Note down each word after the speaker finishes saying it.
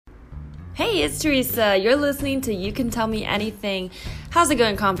Hey, it's Teresa. You're listening to You Can Tell Me Anything. How's it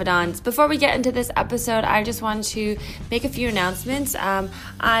going, confidants? Before we get into this episode, I just wanted to make a few announcements.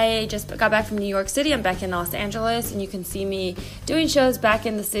 I just got back from New York City. I'm back in Los Angeles, and you can see me doing shows back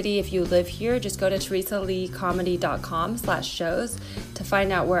in the city. If you live here, just go to teresaleecomedy.com/shows to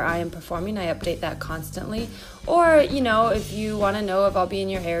find out where I am performing. I update that constantly. Or, if you want to know if I'll be in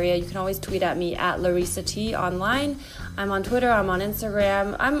your area, you can always tweet at me at Larissa T online. I'm on Twitter, I'm on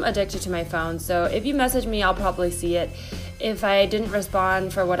Instagram. I'm addicted to my phone, so if you message me, I'll probably see it. If I didn't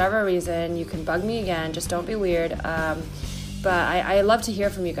respond for whatever reason, you can bug me again. Just don't be weird. But I love to hear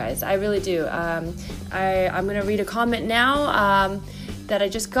from you guys. I really do. I'm going to read a comment now that I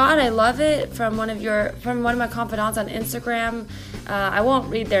just got. I love it from one of my confidants on Instagram. I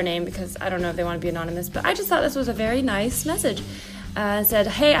won't read their name because I don't know if they want to be anonymous, but I just thought this was a very nice message. Said,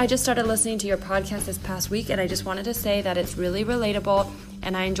 hey, I just started listening to your podcast this past week, and I just wanted to say that it's really relatable,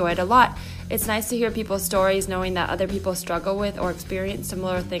 and I enjoy it a lot. It's nice to hear people's stories, knowing that other people struggle with or experience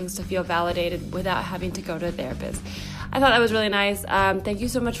similar things to feel validated without having to go to a therapist. I thought that was really nice. Thank you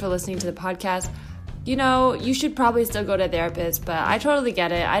so much for listening to the podcast. You should probably still go to a therapist, but I totally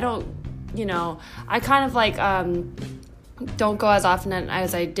get it. I don't, I kind of don't go as often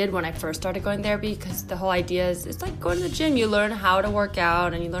as I did when I first started going therapy, because the whole idea is it's like going to the gym. You learn how to work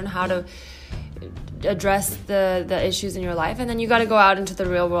out and you learn how to address the issues in your life, and then you got to go out into the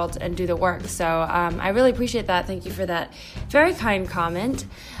real world and do the work. So I really appreciate that. Thank you for that very kind comment.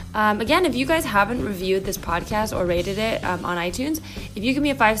 Again, if you guys haven't reviewed this podcast or rated it on iTunes, if you give me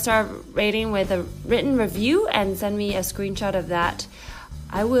a 5-star rating with a written review and send me a screenshot of that,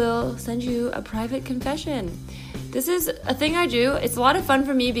 I will send you a private confession. This is a thing I do. It's a lot of fun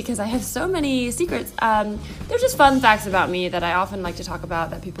for me because I have so many secrets. They're just fun facts about me that I often like to talk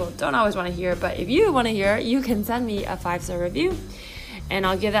about that people don't always want to hear. But if you want to hear, you can send me a 5-star review and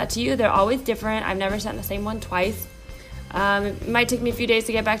I'll give that to you. They're always different. I've never sent the same one twice. It might take me a few days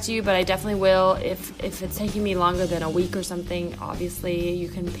to get back to you, but I definitely will. If it's taking me longer than a week or something, obviously you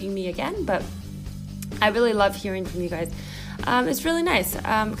can ping me again. But I really love hearing from you guys. It's really nice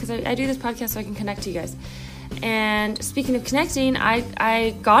because I do this podcast so I can connect to you guys. And speaking of connecting,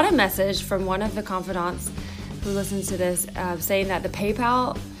 I got a message from one of the confidants who listens to this saying that the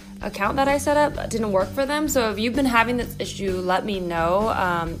PayPal account that I set up didn't work for them. So if you've been having this issue, let me know.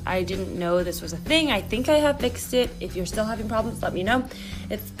 I didn't know this was a thing. I think I have fixed it. If you're still having problems, let me know.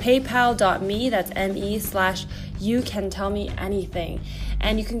 It's paypal.me, that's me/you can tell me anything.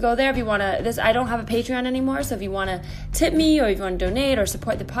 And you can go there if you want to. I don't have a Patreon anymore, so if you want to tip me or if you want to donate or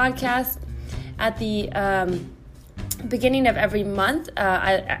support the podcast, at the beginning of every month,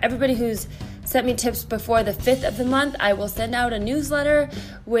 everybody who's sent me tips before the 5th of the month, I will send out a newsletter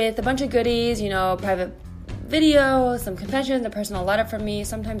with a bunch of goodies, private video, some confessions, a personal letter from me.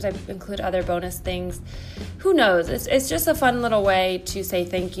 Sometimes I include other bonus things. Who knows? It's just a fun little way to say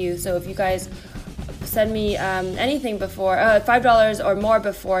thank you. So if you guys send me anything before $5 or more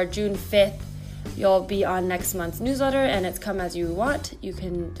before June 5th, you'll be on next month's newsletter, and it's come as you want. You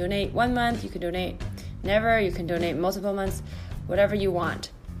can donate 1 month, you can donate never, you can donate multiple months, whatever you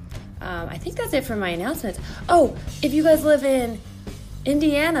want. I think that's it for my announcements. Oh, if you guys live in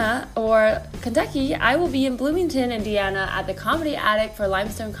Indiana or Kentucky, I will be in Bloomington, Indiana at the Comedy Attic for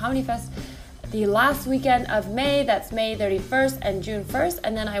Limestone Comedy Fest the last weekend of May. That's May 31st and June 1st.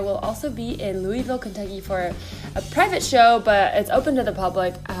 And then I will also be in Louisville, Kentucky for a private show, but it's open to the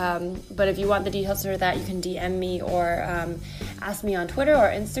public. But if you want the details for that, you can DM me or ask me on Twitter or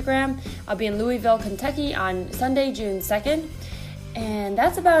Instagram. I'll be in Louisville, Kentucky on Sunday, June 2nd. And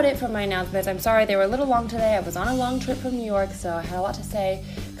that's about it for my announcements. I'm sorry they were a little long today. I was on a long trip from New York, so I had a lot to say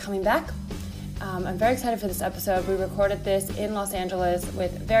coming back. I'm very excited for this episode. We recorded this in Los Angeles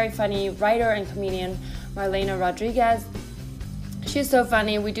with very funny writer and comedian Marlena Rodriguez. She's so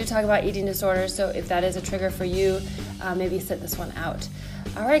funny. We do talk about eating disorders, so if that is a trigger for you, maybe sit this one out.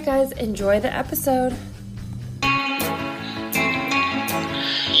 All right, guys, enjoy the episode.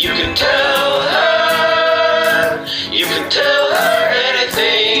 You can tell her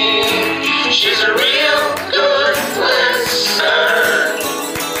anything. She's a real good listener.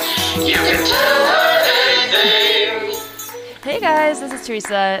 You can tell her anything. Hey guys, this is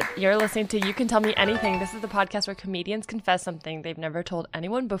Teresa. You're listening to You Can Tell Me Anything. This is the podcast where comedians confess something they've never told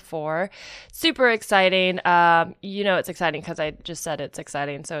anyone before. Super exciting. It's exciting because I just said it's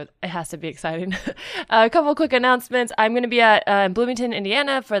exciting, so it has to be exciting. A couple quick announcements. I'm going to be at Bloomington,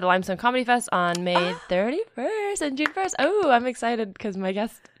 Indiana for the Limestone Comedy Fest on May 31st and June 1st. Oh, I'm excited because my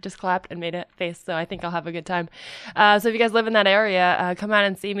guest just clapped and made a face, so I think I'll have a good time. So if you guys live in that area, come out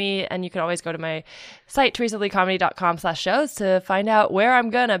and see me, and you can always go to my site, teresaleecomedy.com/shows to find out but where I'm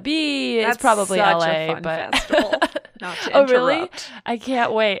gonna be is That's probably such LA. a fun but festival. Not to oh, really? interrupt. I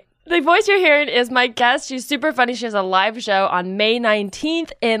can't wait. The voice you're hearing is my guest. She's super funny. She has a live show on May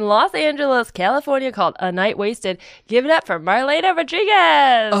 19th in Los Angeles, California called A Night Wasted. Give it up for Marlena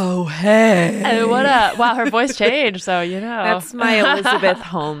Rodriguez. Oh, hey. Hey, what up? Wow, her voice changed, so you know. That's my Elizabeth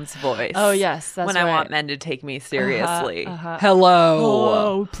Holmes voice. Oh, yes, that's when right. I want men to take me seriously. Uh-huh. Hello.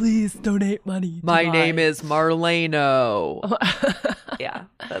 Oh, please donate money. My name is Marlena. Yeah,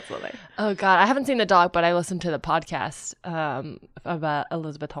 that's what I... Oh, God. I haven't seen the doc, but I listened to the podcast about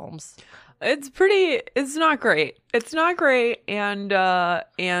Elizabeth Holmes. It's not great. It's not great. And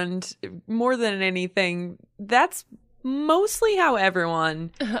more than anything, that's mostly how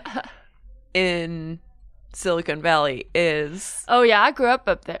everyone in Silicon Valley is. Oh, yeah. I grew up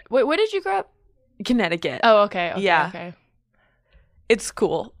there. Wait, where did you grow up? Connecticut. Oh, okay. Yeah. Okay. It's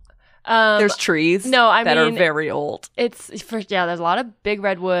cool. There's trees that are very old. There's a lot of big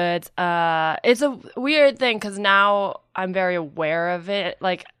redwoods. It's a weird thing because now I'm very aware of it,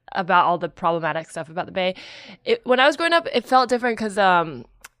 like about all the problematic stuff about the Bay. When I was growing up, it felt different because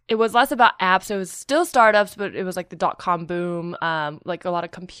it was less about apps. It was still startups, but it was like the .com boom, like a lot of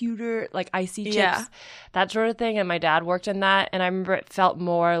computer, like IC chips, that sort of thing. And my dad worked in that, and I remember it felt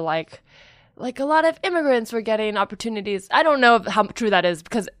more like a lot of immigrants were getting opportunities. I don't know how true that is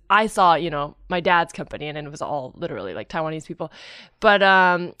because I saw, my dad's company and it was all literally like Taiwanese people. But,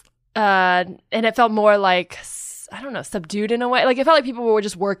 and it felt more like, I don't know, subdued in a way. Like it felt like people were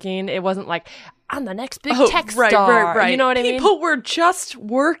just working. It wasn't like, I'm the next big tech star. Right. You know what I mean? People were just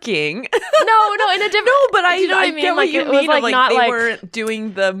working. No, in a different... No, but you know what I mean? get what you it was mean. like not they like... weren't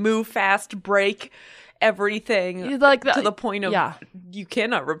doing the move fast, break everything like to the point of you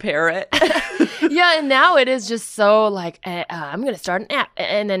cannot repair it. Yeah, and now it is just so like I'm gonna start an app,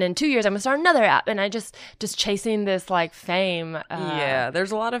 and then in 2 years I'm gonna start another app, and I just chasing this like fame. Yeah,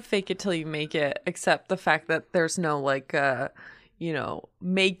 there's a lot of fake it till you make it, except the fact that there's no like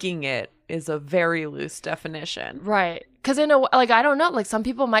making it is a very loose definition, right? Because I don't know, like some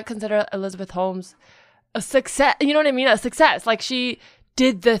people might consider Elizabeth Holmes a success. You know what I mean? A success, like she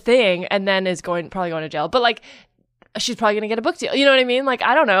did the thing and then is probably going to jail, but like she's probably going to get a book deal. You know what I mean? Like,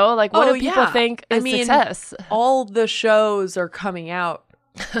 I don't know. Like, what do people think is success? All the shows are coming out.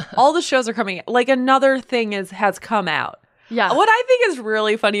 Like, another thing has come out. Yeah. What I think is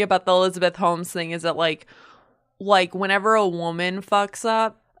really funny about the Elizabeth Holmes thing is that, like whenever a woman fucks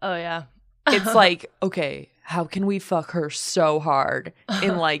up, oh, yeah. It's like, okay, how can we fuck her so hard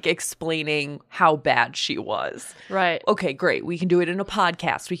in like explaining how bad she was? Right. Okay, great. We can do it in a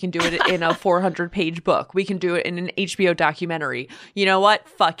podcast. We can do it in a 400-page book. We can do it in an HBO documentary. You know what?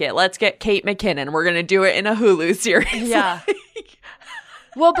 Fuck it. Let's get Kate McKinnon. We're going to do it in a Hulu series. Yeah.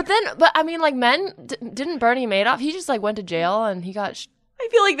 Well, but I mean, like didn't Bernie Madoff, he just like went to jail and he got... I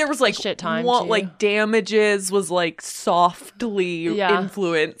feel like there was like shit time like Damages was like softly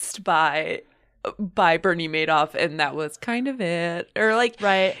influenced by Bernie Madoff, and that was kind of it. Or like,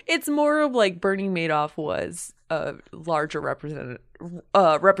 right. It's more of like Bernie Madoff was a larger representation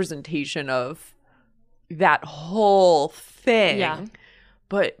of that whole thing. Yeah.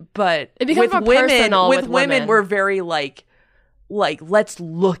 But it becomes with more personal with women, we're very like let's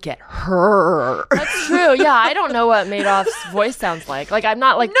look at her. That's true. Yeah, I don't know what Madoff's voice sounds like. Like I'm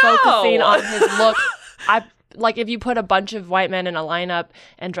not like focusing on his look. Like if you put a bunch of white men in a lineup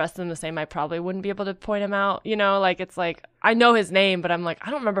and dress them the same, I probably wouldn't be able to point him out. You know, like it's like I know his name, but I'm like I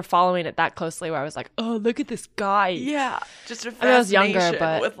don't remember following it that closely where I was like, oh, look at this guy. Yeah, just a fascination I was younger,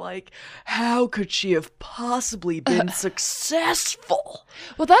 but with like, how could she have possibly been successful?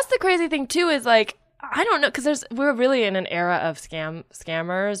 Well, that's the crazy thing too. Is like I don't know because we're really in an era of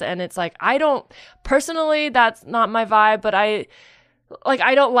scammers, and it's like I don't personally. That's not my vibe, but it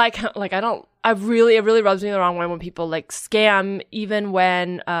really rubs me the wrong way when people like scam, even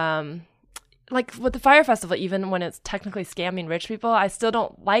when like with the Fire Festival, even when it's technically scamming rich people, I still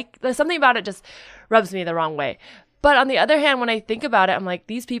don't like. There's something about it just rubs me the wrong way. But on the other hand, when I think about it, I'm like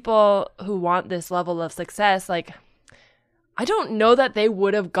these people who want this level of success, like. I don't know that they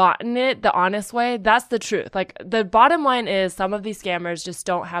would have gotten it the honest way. That's the truth. Like the bottom line is some of these scammers just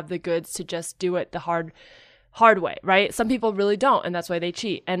don't have the goods to just do it the hard way, right? Some people really don't, and that's why they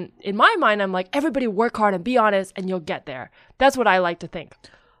cheat. And in my mind, I'm like, everybody work hard and be honest and you'll get there. That's what I like to think.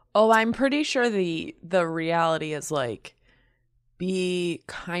 Oh, I'm pretty sure the reality is like be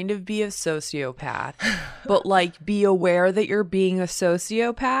a sociopath, but like be aware that you're being a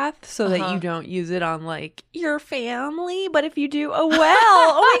sociopath so that you don't use it on like your family. But if you do, oh well,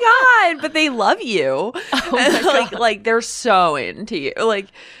 oh my god, but they love you. Oh like they're so into you. Like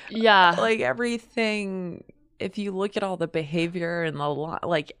yeah, like everything if you look at all the behavior and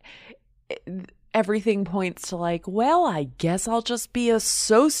like everything points to like, well, I guess I'll just be a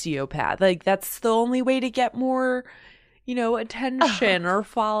sociopath. Like that's the only way to get more, attention or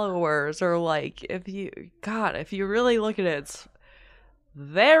followers, or like if you really look at it, it's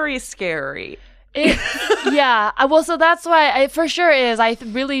very scary. Yeah. Well, so that's why it for sure is. I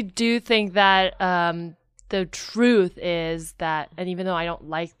really do think that the truth is that, and even though I don't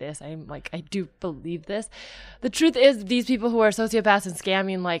like this, I do believe this. The truth is these people who are sociopaths and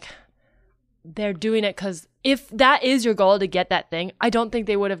scamming, like, they're doing it because if that is your goal to get that thing, I don't think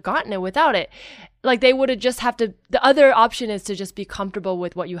they would have gotten it without it. Like they would have just have to, the other option is to just be comfortable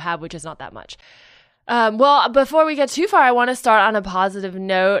with what you have, which is not that much. Well, before we get too far, I want to start on a positive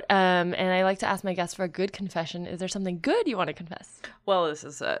note. And I like to ask my guests for a good confession. Is there something good you want to confess? Well, this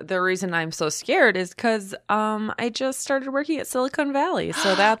is the reason I'm so scared is because I just started working at Silicon Valley.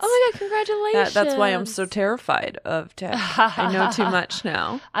 So that's oh my God, congratulations. That's why I'm so terrified of tech. I know too much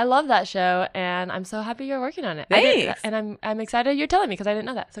now. I love that show, and I'm so happy you're working on it. Thanks. And I'm excited you're telling me because I didn't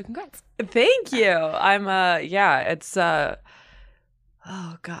know that. So congrats. Thank you. I'm it's oh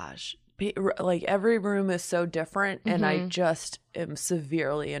gosh. Like every room is so different, and I just am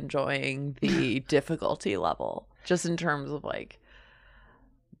severely enjoying the difficulty level, just in terms of like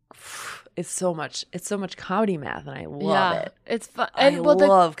it's so much comedy math, and I love it. It's fun. I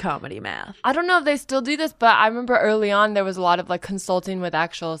love comedy math. I don't know if they still do this, but I remember early on there was a lot of like consulting with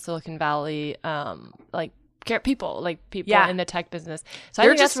actual Silicon Valley people in the tech business. So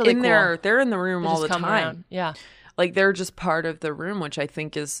They're I think that's really cool. They're in the room all the time. Around. Yeah. Like they're just part of the room, which I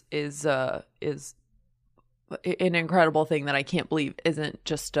think is an incredible thing that I can't believe isn't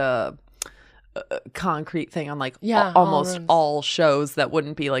just a concrete thing on like almost all shows that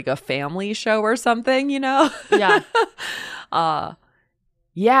wouldn't be like a family show or something, Yeah.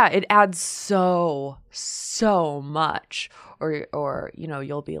 Yeah, it adds so much. Or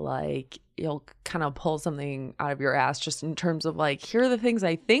you'll be like, you'll kind of pull something out of your ass just in terms of like, here are the things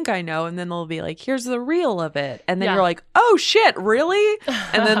I think I know, and then they'll be like, here's the real of it, and then you're like, oh shit, really?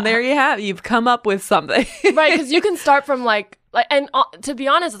 And then there you've come up with something. Right, because you can start from like and to be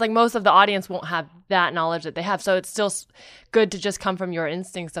honest, it's like most of the audience won't have that knowledge that they have, so it's still good to just come from your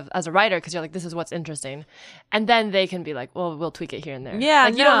instincts as a writer, because you're like, this is what's interesting, and then they can be like, well, we'll tweak it here and there. Yeah,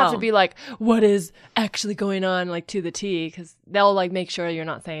 like you don't have to be like, what is actually going on, like to the T, because they'll like make sure you're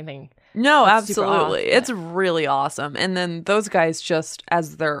not saying anything. No, absolutely. It's really awesome. And then those guys just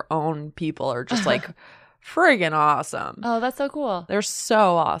as their own people are just like friggin' awesome. Oh, that's so cool. They're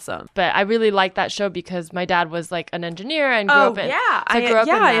so awesome. But I really like that show because my dad was like an engineer and grew up in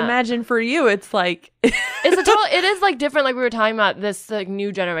I imagine for you it's like it is like different. Like we were talking about, this like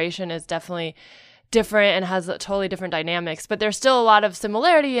new generation is definitely different and has totally different dynamics, but there's still a lot of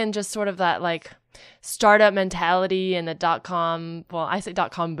similarity in just sort of that like startup mentality and the .com. Well, I say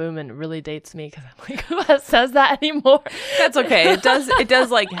 .com boom, and it really dates me because I'm like, who says that anymore? That's okay. It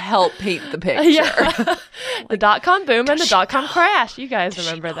does like help paint the picture. Yeah. The .com boom and the .com crash. You guys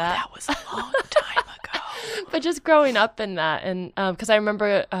remember that? That was a long time ago. But just growing up in that, and because I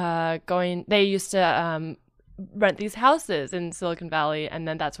remember they used to rent these houses in Silicon Valley, and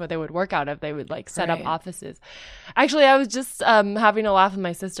then that's where they would work out of. They would like set up offices. Actually, I was just having a laugh with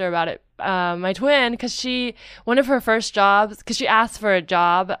my sister about it, my twin, because one of her first jobs, because she asked for a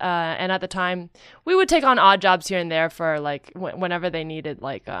job, and at the time we would take on odd jobs here and there for like whenever they needed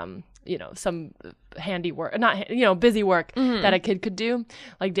like some handy work, not busy work that a kid could do,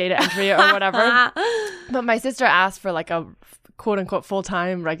 like data entry or whatever. But my sister asked for like a quote unquote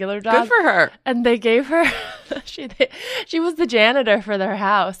full-time regular job. Good for her. And they gave her she was the janitor for their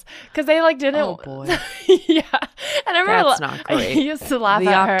house because they like didn't. Oh boy. Yeah. And I remember that's not great. I used to laugh the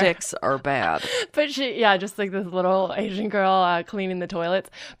at her. The optics are bad. But just like this little Asian girl cleaning the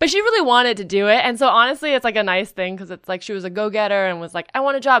toilets. But she really wanted to do it, and so honestly, it's like a nice thing because it's like she was a go-getter and was like, I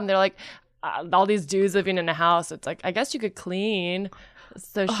want a job, and they're like, all these dudes living in a house. It's like, I guess you could clean.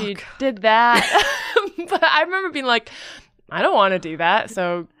 So she did that. But I remember being like, I don't want to do that,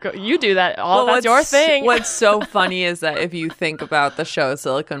 so you do that. That's your thing. What's so funny is that if you think about the show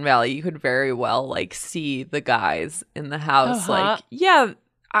Silicon Valley, you could very well like see the guys in the house like, yeah,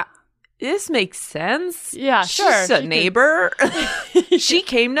 this makes sense. Yeah, sure. She's a neighbor. She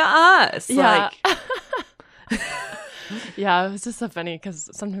came to us. Yeah. Like. Yeah, it was just so funny because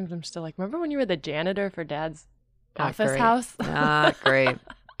sometimes I'm still like, remember when you were the janitor for Dad's office house? Not great.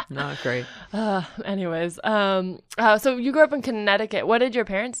 Not great. Anyways, so you grew up in Connecticut. What did your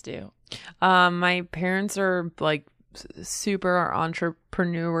parents do? My parents are like super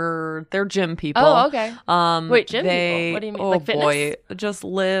entrepreneur. They're gym people. Oh, okay. Wait, gym people? What do you mean? Oh Like fitness? boy, just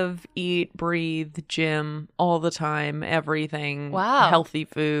live, eat, breathe, gym all the time, everything. Wow. Healthy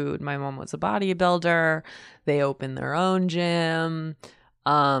food. My mom was a bodybuilder. They opened their own gym.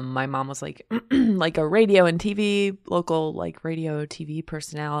 My mom was like like a radio and TV, local like radio TV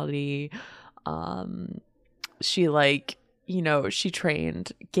personality. She like, you know, she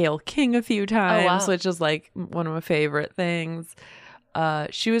trained Gayle King a few times, which is like one of my favorite things.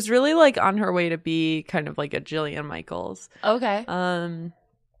 She was really like on her way to be kind of like a Jillian Michaels. Okay.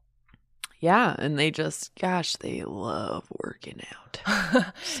 Yeah, and they just, gosh, they love working out.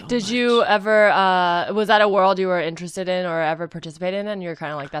 So Did much. you ever, was that a world you were interested in or ever participated in? And you're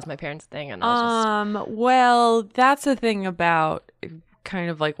kind of like, that's my parents' thing. And I'll Well, that's the thing about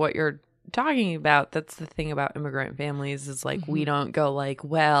kind of like what you're talking about. That's the thing about immigrant families is like, we don't go like,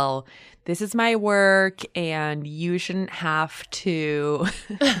 well, this is my work and you shouldn't have to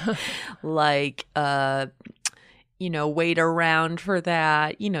like, you know, wait around for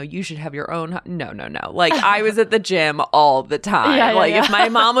that. You know, you should have your own. No. Like I was at the gym all the time. If my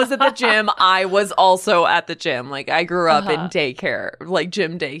mom was at the gym, I was also at the gym. Like I grew up in daycare, like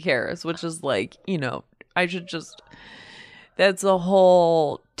gym daycares, which is like, you know, I should just, that's a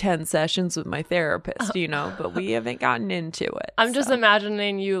whole 10 sessions with my therapist, you know, but we haven't gotten into it. I'm just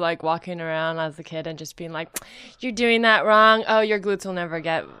imagining you like walking around as a kid and just being like, you're doing that wrong. Oh, your glutes will never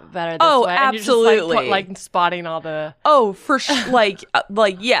get better this way. And Absolutely. you're just like spotting all the. Oh, for sure.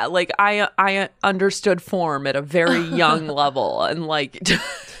 Yeah, like I understood form at a very young level. And like,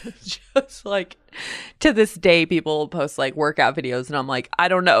 just like to this day, people will post like workout videos and I'm like, I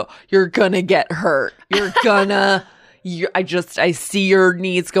don't know. You're gonna get hurt. You're gonna. I see your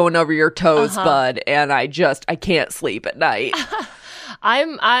knees going over your toes, bud, and I can't sleep at night.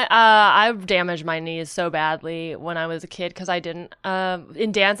 I've damaged my knees so badly when I was a kid because I didn't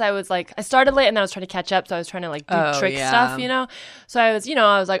in dance. I was like, I started late and then I was trying to catch up, so I was trying to like do trick stuff, you know. So I was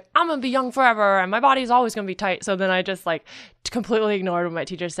like, I'm gonna be young forever and my body's always gonna be tight. So then I just like completely ignored what my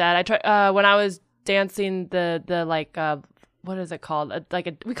teacher said. I tried when I was dancing the like what is it called?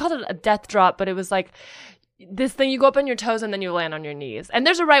 We called it a death drop, but it was like this thing you go up on your toes and then you land on your knees. And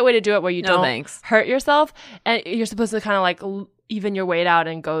there's a right way to do it where you don't hurt yourself. And you're supposed to kind of like even your weight out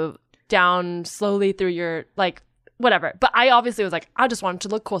and go down slowly through your like whatever. But I obviously was like, I just wanted to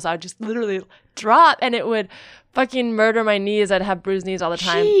look cool. So I would just literally drop and it would fucking murder my knees. I'd have bruised knees all the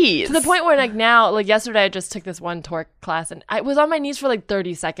time. Jeez. To the point where like now, like yesterday I just took this one torque class and I was on my knees for like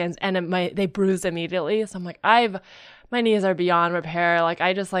 30 seconds and they bruised immediately. So I'm like, my knees are beyond repair. Like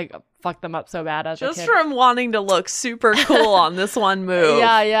I just like fucked them up so bad as a kid. Just from wanting to look super cool on this one move.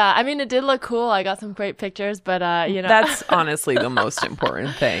 Yeah. I mean, it did look cool. I got some great pictures, but you know, that's honestly the most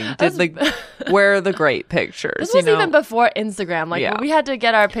important thing. Where are the great pictures? This was even before Instagram. Like when we had to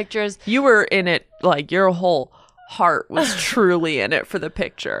get our pictures. You were in it. Like your whole heart was truly in it for the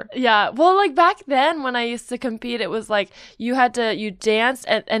picture. Yeah. Well, like back then when I used to compete, it was like you danced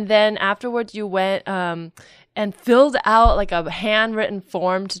and then afterwards you went and filled out like a handwritten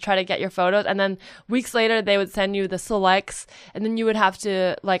form to try to get your photos. And then weeks later, they would send you the selects. And then you would have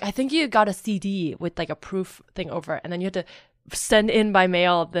to, like, I think you got a CD with like a proof thing over it. And then you had to send in by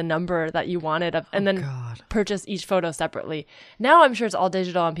mail the number that you wanted and then purchase each photo separately. Now I'm sure it's all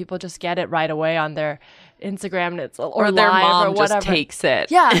digital and people just get it right away on their Instagram and or their live mom or whatever. just takes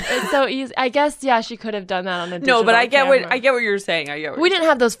it. Yeah, it's so easy. I guess she could have done that on a digital No, but I get camera. what you're saying. We didn't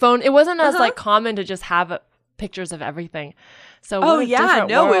have those phones. It wasn't as like common to just have pictures of everything. So it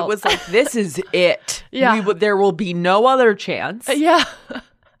was like, this is it. There will be no other chance. Yeah.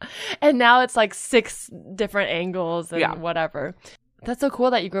 And now it's like 6 different angles and whatever. That's so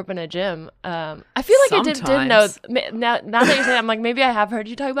cool that you grew up in a gym. I feel like I didn't know. Now that you're saying, I'm like, maybe I have heard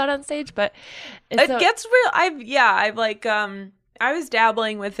you talk about it on stage, but it gets real. I've like I was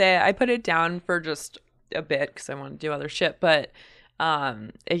dabbling with it. I put it down for just a bit because I want to do other shit, but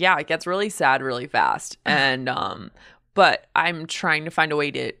it gets really sad really fast. And but I'm trying to find a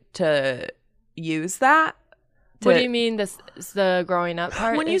way to use that. What do you mean the growing up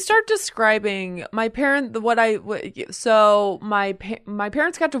part? When you start describing my parents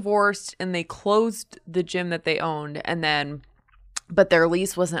got divorced and they closed the gym that they owned but their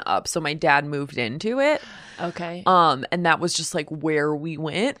lease wasn't up, so my dad moved into it. Okay. And that was just like where we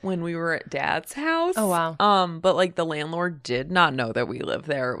went when we were at Dad's house. Oh wow. But like the landlord did not know that we lived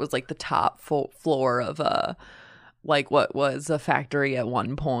there. It was like the top floor of like what was a factory at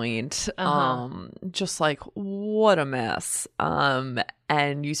one point. Just like what a mess.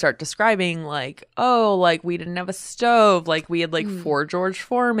 And you start describing like, oh, like we didn't have a stove, like we had like 4 George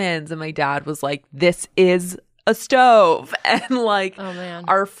Foremans, and my dad was like, this is a stove. And like Oh, man.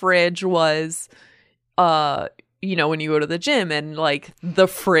 our fridge was you know, when you go to the gym and like the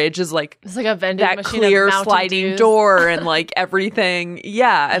fridge is like It's like a vending that machine clear of Mountain sliding Dews. door and like everything.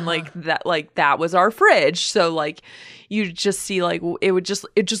 Yeah. And like that was our fridge. So like you just see like it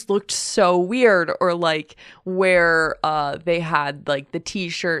just looked so weird. Or like where they had like the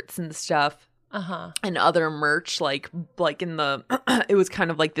t-shirts and stuff. And other merch like in the it was kind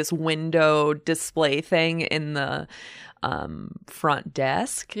of like this window display thing in the front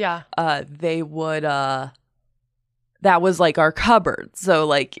desk. Yeah. They would that was like our cupboard. So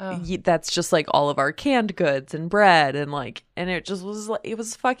like that's just like all of our canned goods and bread and like, and it just was like, it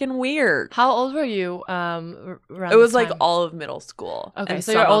was fucking weird. How old were you around It was this like time? all of middle school. Okay, and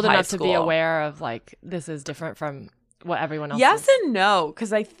so you're some of old high enough to be school. aware of like this is different from what everyone else Yes is. and no,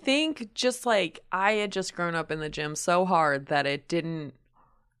 because I think just like I had just grown up in the gym so hard that it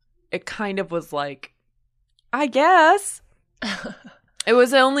kind of was like, I guess. It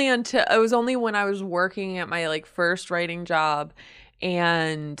was only when I was working at my like first writing job,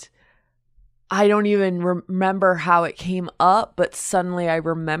 and I don't even remember how it came up, but suddenly I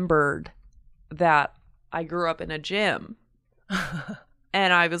remembered that I grew up in a gym.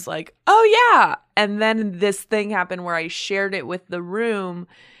 And I was like, oh yeah. And then this thing happened where I shared it with the room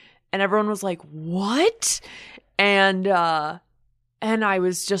and everyone was like, what? And I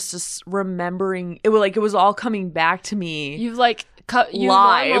was just remembering it was all coming back to me. You've like you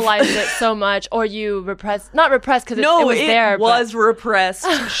Live. normalized it so much, or you not repressed because it was there. It was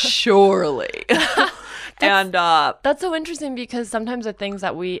repressed, surely. And that's so interesting because sometimes the things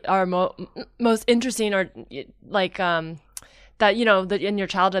that we are most interesting or like that you know that in your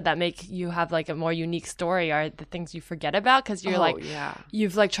childhood that make you have like a more unique story are the things you forget about because you're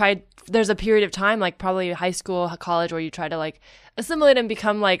you've like tried. There's a period of time like probably high school, college where you try to like assimilate and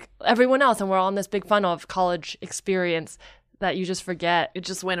become like everyone else, and we're all in this big funnel of college experience that you just forget. It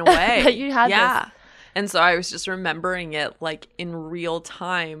just went away. That you had this. And so I was just remembering it like in real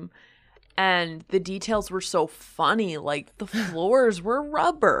time. And the details were so funny. Like the floors were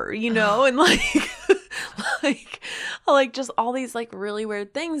rubber, you know, and like just all these like really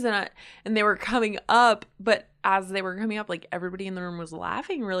weird things. And they were coming up, but as they were coming up, like everybody in the room was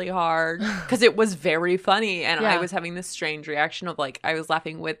laughing really hard because it was very funny. And I was having this strange reaction of like, I was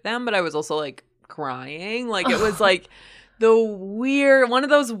laughing with them, but I was also like crying. Like it was like one of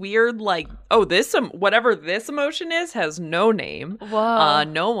those weird, like, oh, this, whatever this emotion is has no name. Whoa.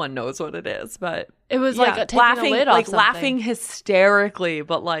 No one knows what it is, but it was like taking laughing, a lid off like something. laughing hysterically,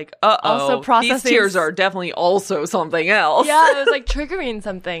 but like, Also processing these tears are definitely also something else. Yeah, it was like triggering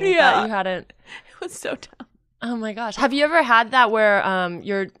something that you hadn't. It was so dumb. Oh my gosh. Have you ever had that where I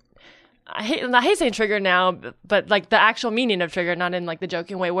hate saying trigger now, but like the actual meaning of trigger, not in like the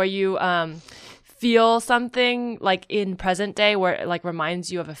joking way, where you feel something like in present day where it like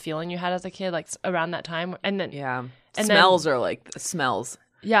reminds you of a feeling you had as a kid, like around that time, and then and smells are like smells.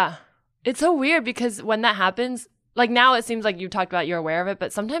 Yeah, it's so weird because when that happens, like now it seems like you talked about you're aware of it,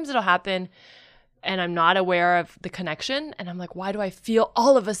 but sometimes it'll happen and I'm not aware of the connection, and I'm like, why do I feel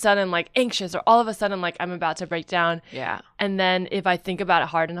all of a sudden like anxious, or all of a sudden like I'm about to break down? Yeah. And then if I think about it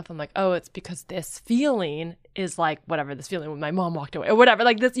hard enough, I'm like, oh, it's because this feeling is like whatever, this feeling when my mom walked away or whatever.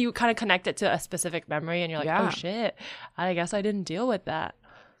 Like this, you kind of connect it to a specific memory, and you're like, oh shit, I guess I didn't deal with that.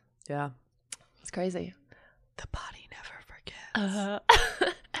 Yeah. It's crazy. The body never forgets.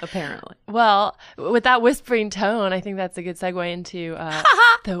 Apparently. Well, with that whispering tone, I think that's a good segue into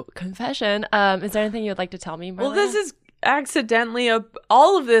the confession. Is there anything you would like to tell me, Marlena? Well, this is accidentally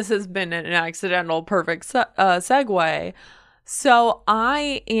all of this has been an accidental perfect segue. So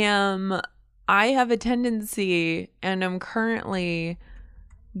I have a tendency, and I'm currently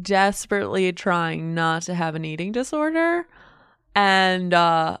desperately trying not to have an eating disorder, and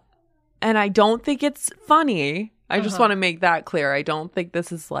I don't think it's funny. I just want to make that clear. I don't think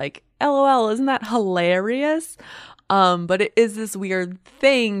this is like, LOL, isn't that hilarious? But it is this weird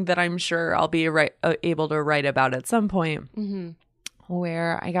thing that I'm sure I'll be able to write about at some point,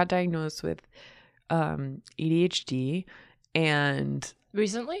 where I got diagnosed with ADHD, and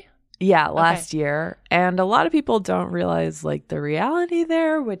recently? Yeah, last year. And a lot of people don't realize like the reality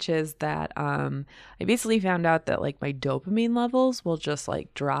there, which is that I basically found out that like my dopamine levels will just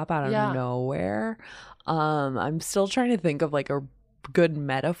like drop out of nowhere. I'm still trying to think of like a good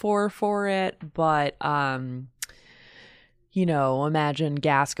metaphor for it, but you know, imagine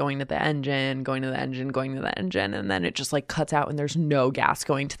gas going to the engine, going to the engine, going to the engine, and then it just like cuts out and there's no gas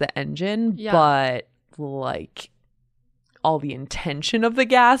going to the engine, but like all the intention of the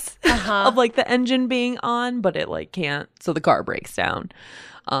gas of like the engine being on, but it like can't, so the car breaks down.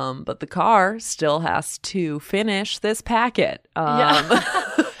 But the car still has to finish this packet.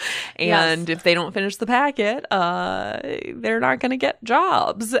 And if they don't finish the packet, they're not going to get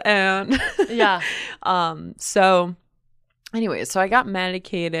jobs. And so anyway, so I got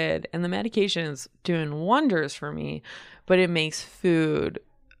medicated, and the medication is doing wonders for me, but it makes food,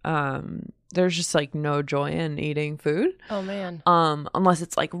 there's just like no joy in eating food. Oh man. Unless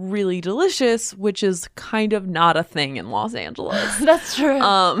it's like really delicious, which is kind of not a thing in Los Angeles. That's true.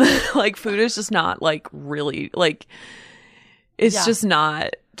 Like food is just not like really like, it's just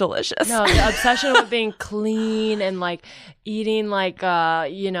not delicious. No, the obsession with being clean and like eating like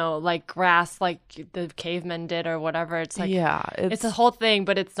like grass like the cavemen did or whatever. It's like it's a whole thing,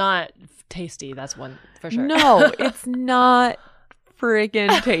 but it's not tasty. That's one for sure. No, it's not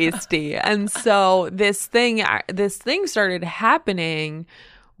freaking tasty. And so this thing started happening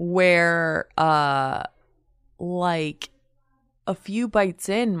where like a few bites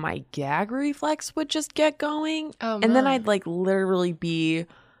in, my gag reflex would just get going. And then I'd like literally be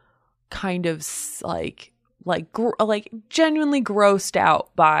kind of like genuinely grossed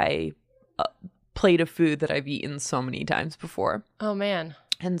out by a plate of food that I've eaten so many times before. Oh man.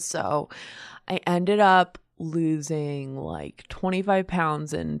 And so I ended up losing like 25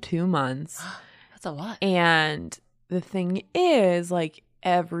 pounds in 2 months. That's a lot. And the thing is, like,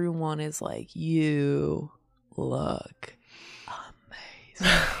 everyone is like, you look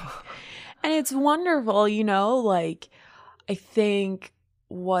amazing. And it's wonderful, like, I think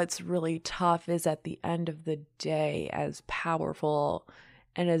what's really tough is at the end of the day, as powerful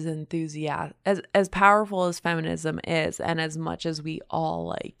and as enthusiastic, as powerful as feminism is, and as much as we all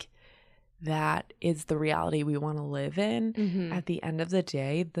like, that is the reality we want to live in. At the end of the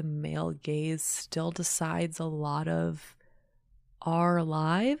day, the male gaze still decides a lot of our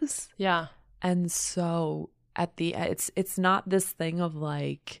lives. Yeah. And so at the it's not this thing of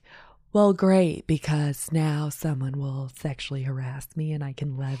like, well, great, because now someone will sexually harass me and I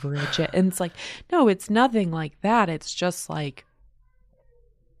can leverage it. And it's like, no, it's nothing like that. It's just like,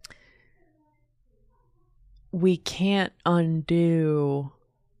 we can't undo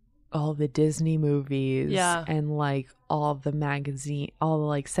all the Disney movies and like all the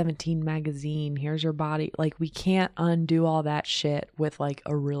like 17 magazine, here's your body. Like, we can't undo all that shit with like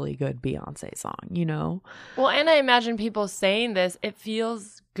a really good Beyonce song, Well, and I imagine people saying this, it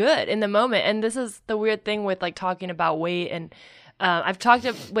feels good in the moment. And this is the weird thing with like talking about weight. And I've talked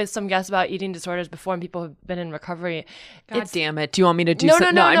with some guests about eating disorders before, and people have been in recovery. God damn it. Do you want me to do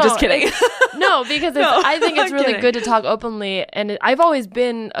something? No, I'm just kidding. No, because I think it's really good to talk openly. And I've always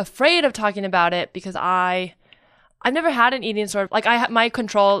been afraid of talking about it because I've never had an eating disorder. Like my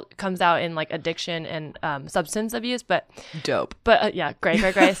control comes out in like addiction and substance abuse, but dope. But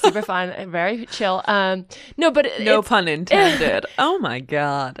great, super fun, very chill. No pun intended. Oh my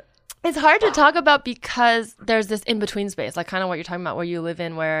God. It's hard to talk about because there's this in between space, like kind of what you're talking about, where you live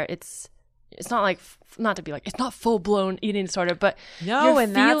in, where it's not like, not to be like, it's not full blown eating disorder, but no,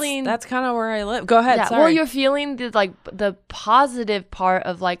 and feeling, that's kind of where I live. Go ahead. Sorry. Well, you're feeling the positive part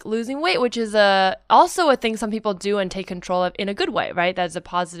of like losing weight, which is also a thing some people do and take control of in a good way, right? That's a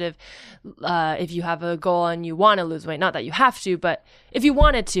positive. If you have a goal and you want to lose weight, not that you have to, but if you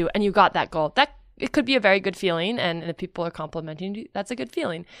wanted to and you got that goal, it could be a very good feeling, and if people are complimenting you, that's a good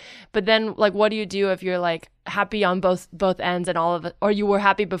feeling. But then, like, what do you do if you're like happy on both ends and all of it, or you were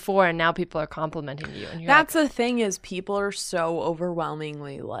happy before and now people are complimenting you? And that's the thing, is people are so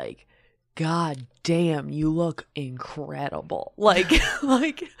overwhelmingly like, God damn, you look incredible. Like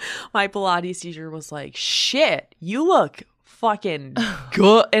my Pilates teacher was like, shit, you look fucking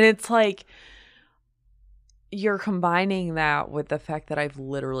good. And it's like, you're combining that with the fact that I've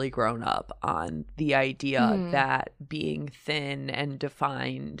literally grown up on the idea that being thin and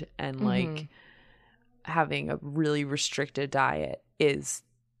defined and like having a really restricted diet is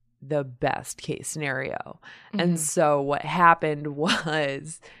the best case scenario. And so what happened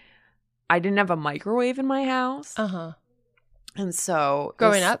was I didn't have a microwave in my house. And so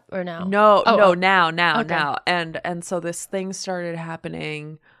growing up or now? No, now. And so this thing started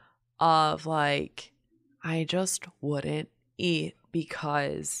happening of like, I just wouldn't eat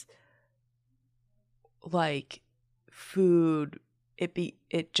because like food,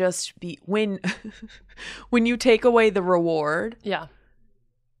 it just be when you take away the reward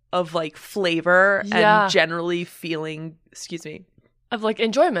of like flavor and generally feeling, of like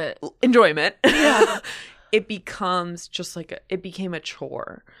enjoyment. Yeah. It becomes just like it became a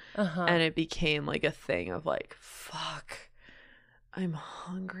chore. And it became like a thing of like, fuck, I'm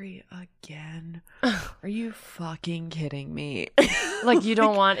hungry again. Are you fucking kidding me? Like you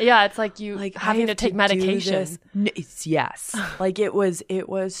don't want, yeah, it's like you like having to take medication. Yes. Like it was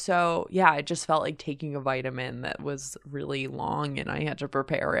so, yeah, it just felt like taking a vitamin that was really long and I had to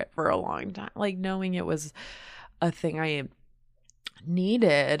prepare it for a long time. Like knowing it was a thing I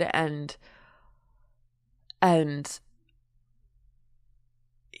needed and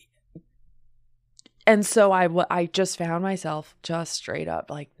so I just found myself just straight up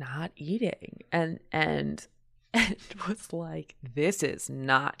like not eating and it was like, this is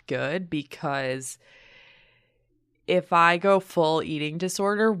not good, because if I go full eating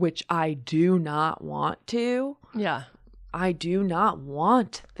disorder, which I do not want to, Yeah. I do not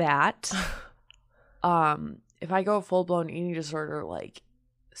want that. If I go full blown eating disorder, like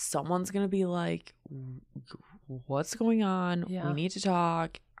someone's going to be like, what's going on? Yeah. We need to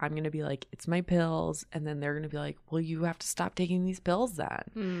talk. I'm going to be like, it's my pills. And then they're going to be like, well, you have to stop taking these pills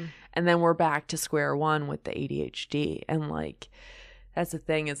then. And then we're back to square one with the ADHD. And like, that's the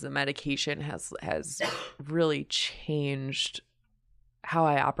thing, is the medication has really changed how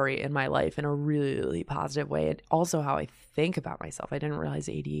I operate in my life in a really, really positive way. And also how I think about myself. I didn't realize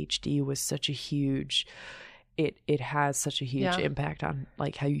ADHD was such a huge... It has such a huge impact on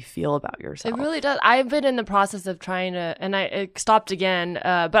like how you feel about yourself. It really does. I've been in the process of trying to, and it stopped again.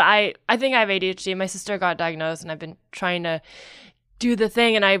 But I think I have ADHD. My sister got diagnosed, and I've been trying to do the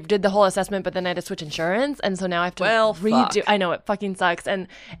thing, and I did the whole assessment, but then I had to switch insurance, and so now I have to redo. Fuck. I know, it fucking sucks. And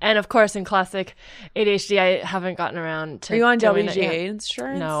of course, in classic ADHD, I haven't gotten around to. Are you on doing WGA it yet.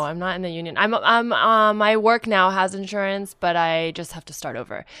 insurance? No, I'm not in the union. I'm my work now has insurance, but I just have to start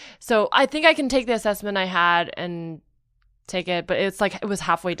over. So I think I can take the assessment I had and take it, but it's like it was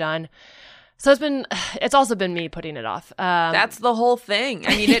halfway done. So it's also been me putting it off. That's the whole thing.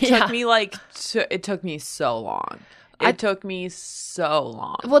 I mean, it took me it took me so long. It took me so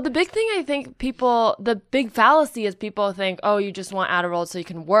long. Well, the big thing I think the big fallacy is people think, oh, you just want Adderall so you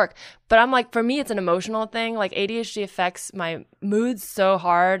can work. But I'm like, for me, it's an emotional thing. Like ADHD affects my moods so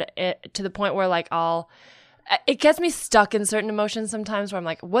hard to the point where like it gets me stuck in certain emotions sometimes where I'm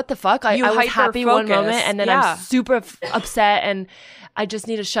like, what the fuck? I was happy one moment and then I'm super upset and I just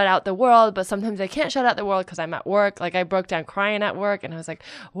need to shut out the world. But sometimes I can't shut out the world because I'm at work. Like I broke down crying at work and I was like,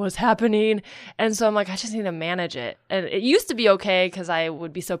 what's happening? And so I'm like, I just need to manage it. And it used to be okay because I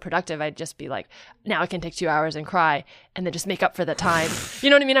would be so productive. I'd just be like, now I can take 2 hours and cry and then just make up for the time. You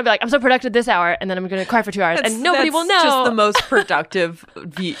know what I mean? I'd be like, I'm so productive this hour and then I'm going to cry for 2 hours and nobody will know. That's just the most productive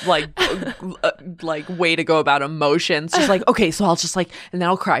like way to go about emotions. Just like, okay, so I'll just like, and then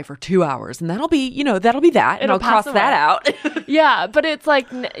I'll cry for 2 hours and that'll be that. And I'll cross that out. Yeah. But it's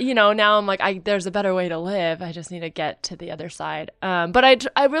like, now I'm like, there's a better way to live. I just need to get to the other side.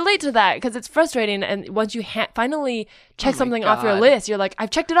 But I relate to that because it's frustrating. And once you finally check something off your list, you're like, I've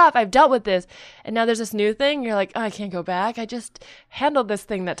checked it off. I've dealt with this. And now there's this new thing. You're like, oh, I can't go back. I just handled this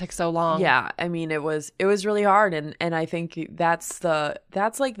thing that took so long. Yeah. I mean, it was really hard. And I think that's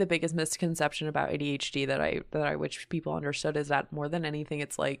like the biggest misconception about ADHD that I wish people understood, is that more than anything,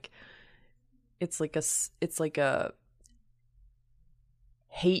 it's like a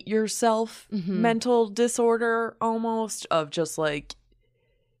hate yourself mental disorder almost, of just like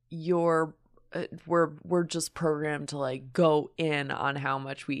we're just programmed to like go in on how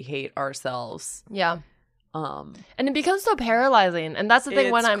much we hate ourselves. Yeah. And it becomes so paralyzing, and that's the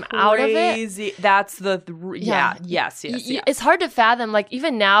thing when I'm out of it. That's yes. It's hard to fathom. Like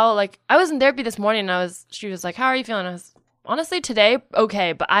even now, like I was in therapy this morning, and she was like, "How are you feeling?" I was honestly today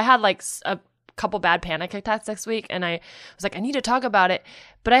okay, but I had like a couple bad panic attacks next week, and I was like, I need to talk about it,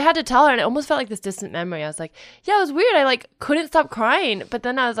 but I had to tell her, and it almost felt like this distant memory. I was like, yeah, it was weird. I like couldn't stop crying, but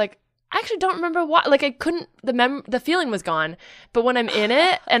then I was like, I actually don't remember why. Like I couldn't. The feeling was gone. But when I'm in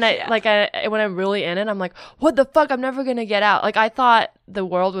it, and when I'm really in it, I'm like, what the fuck? I'm never gonna get out. Like I thought the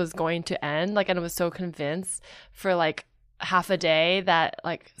world was going to end. Like, and I was so convinced for like half a day that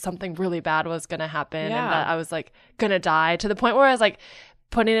like something really bad was gonna happen, and that I was like gonna die, to the point where I was like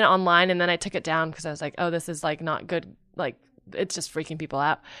putting it online, and then I took it down because I was like, oh, this is like not good. Like it's just freaking people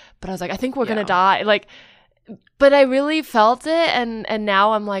out. But I was like, I think we're gonna die. Like. But I really felt it, and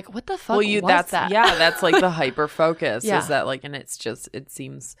now I'm like, what the fuck was that? Yeah, that's like the hyper focus is that like, and it's just, it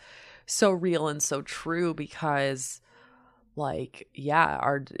seems so real and so true because like,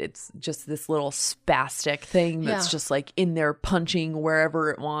 it's just this little spastic thing that's just like in there punching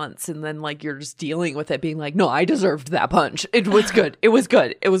wherever it wants, and then like you're just dealing with it being like, no, I deserved that punch. It was good. It was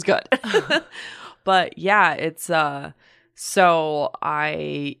good. But yeah, it's so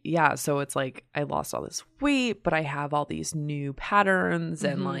it's like I lost all this weight, but I have all these new patterns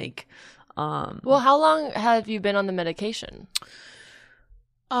and like well, how long have you been on the medication?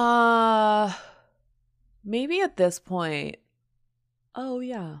 Maybe at this point. Oh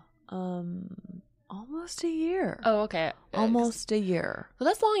yeah. Almost a year. Oh, okay. Almost a year. Well,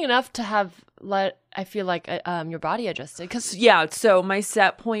 that's long enough to have I feel like your body adjusted. Cause yeah. So my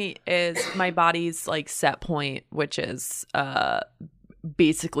set point is my body's like set point, which is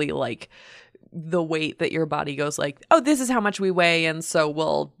basically like the weight that your body goes like, oh, this is how much we weigh, and so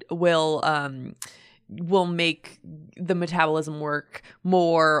we'll make the metabolism work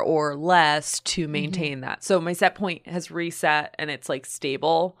more or less to maintain that. So my set point has reset and it's like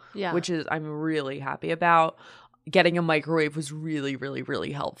stable, which is I'm really happy about. Getting a microwave was really, really,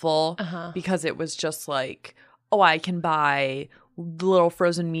 really helpful because it was just like, oh, I can buy little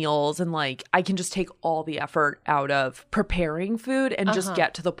frozen meals and like I can just take all the effort out of preparing food and just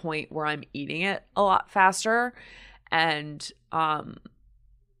get to the point where I'm eating it a lot faster. And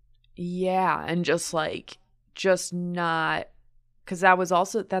yeah, and just not, because that's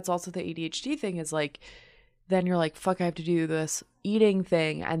also the ADHD thing is like, then you're like, fuck, I have to do this eating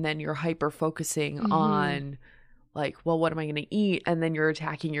thing, and then you're hyper focusing on like, well, what am I going to eat? And then you're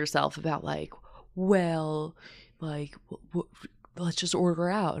attacking yourself about like, well, like let's just order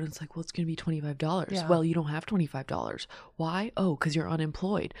out. And it's like, well, it's going to be $25. Yeah. Well, you don't have $25. Why? Oh, because you're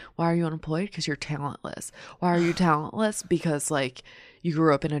unemployed. Why are you unemployed? Because you're talentless. Why are you talentless? Because like you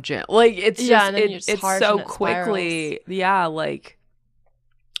grew up in a gym. Like it's just, it's so quickly. Yeah. Like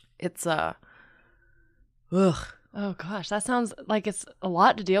it's ugh. Oh gosh, that sounds like it's a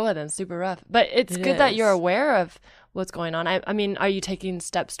lot to deal with and super rough. But it's good that you're aware of what's going on. I mean, are you taking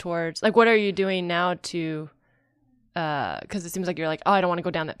steps towards, like, what are you doing now to, because it seems like you're like, oh, I don't want to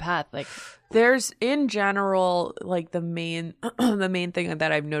go down that path. Like, there's in general, like the main thing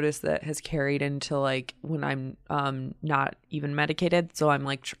that I've noticed that has carried into like when I'm not even medicated. So I'm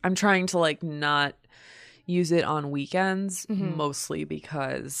like, I'm trying to like not use it on weekends, mostly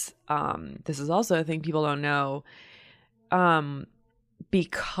because this is also a thing people don't know,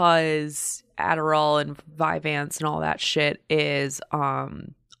 because Adderall and Vyvanse and all that shit is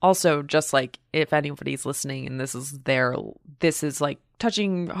also just like, if anybody's listening and this is like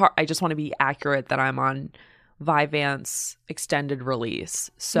touching heart, I just want to be accurate that I'm on Vyvanse extended release.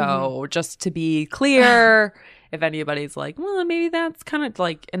 So just to be clear, if anybody's like, well, maybe that's kind of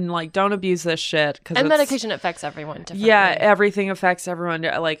like, and like, don't abuse this shit. And medication affects everyone differently. Yeah, everything affects everyone.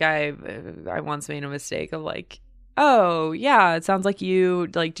 Like I once made a mistake of like, oh yeah, it sounds like you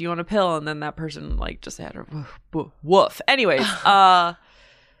like, do you want a pill? And then that person like just had a woof. Anyways, I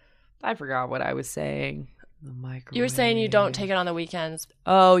forgot what I was saying. The microwave. You were saying you don't take it on the weekends.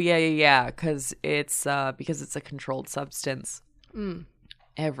 Oh yeah, because it's a controlled substance.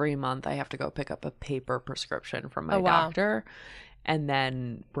 Every month I have to go pick up a paper prescription from my doctor and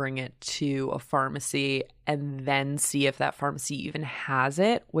then bring it to a pharmacy and then see if that pharmacy even has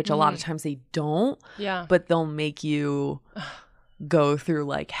it, which a lot of times they don't. Yeah. But they'll make you go through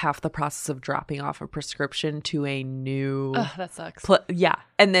like half the process of dropping off a prescription to a new that sucks. Yeah.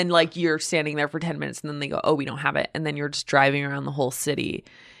 And then like you're standing there for 10 minutes and then they go, oh, we don't have it. And then you're just driving around the whole city.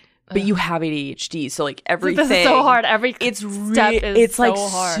 But you have ADHD, so like everything. This is so hard. Every step is so like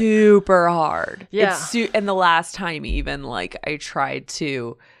hard. Super hard. Yeah. And the last time even like I tried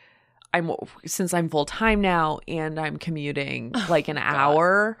to, since I'm full time now and I'm commuting like an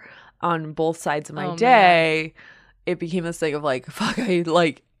hour on both sides of my day, it became this thing of like, fuck,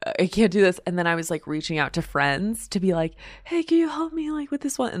 I can't do this. And then I was like reaching out to friends to be like, hey, can you help me like with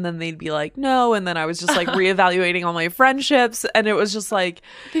this one? And then they'd be like, no. And then I was just like reevaluating all my friendships. And it was just like,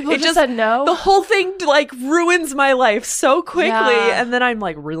 people just said no. The whole thing like ruins my life so quickly. Yeah. And then I'm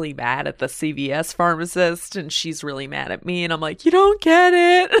like really mad at the CVS pharmacist and she's really mad at me. And I'm like, you don't get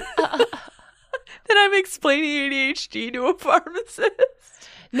it. Then I'm explaining ADHD to a pharmacist.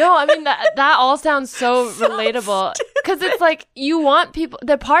 No, I mean, that all sounds so relatable. Because it's like, you want people,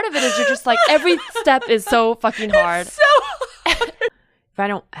 the part of it is you're just like, every step is so fucking hard. It's so hard. If I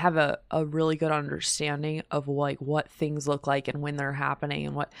don't have a really good understanding of like what things look like and when they're happening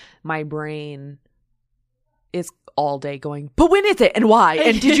and what my brain is all day going, but when is it and why?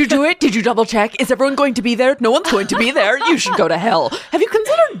 And did you do it? Did you double check? Is everyone going to be there? No one's going to be there. You should go to hell. Have you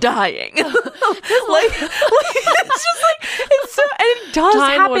considered dying? It's just like, it's so, and it does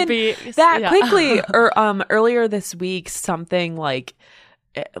happen that quickly. Or earlier this week, something like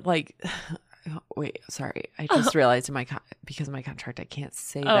wait, sorry. I just realized because of my contract, I can't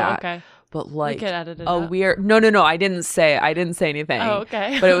say that. Okay. But like weird. No. I didn't say anything. Oh,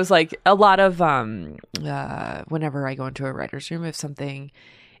 okay. But it was like a lot of whenever I go into a writer's room, if something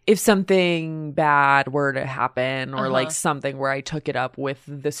bad were to happen or like something where I took it up with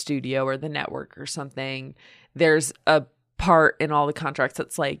the studio or the network or something, there's a part in all the contracts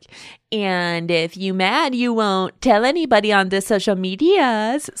that's like, and if you mad, you won't tell anybody on the social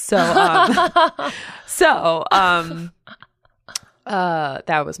medias. So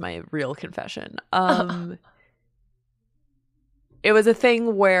that was my real confession. It was a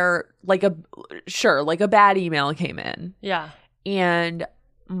thing where like a bad email came in. Yeah. And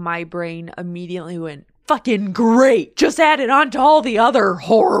my brain immediately went, fucking great. Just add it on to all the other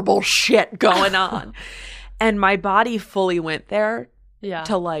horrible shit going on. And my body fully went there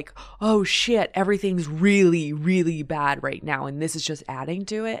to like, oh shit, everything's really, really bad right now. And this is just adding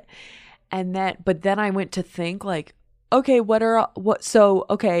to it. And but then I went to think like, okay,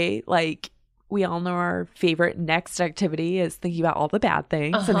 like we all know our favorite next activity is thinking about all the bad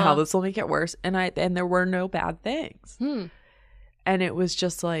things and how this will make it worse. And there were no bad things. And it was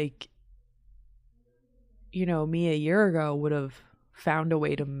just like, you know, me a year ago would have found a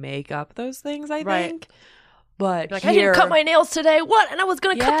way to make up those things, I think. But like, I didn't cut my nails today. What? And I was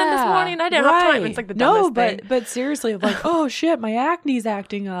going to cut them this morning. I didn't have time. It's like the dumbest thing. But seriously, like, oh shit, my acne's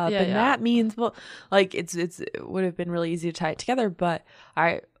acting up. And that means, well, like it would have been really easy to tie it together. But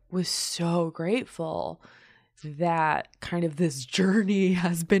I was so grateful that kind of this journey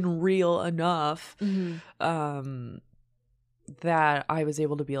has been real enough that I was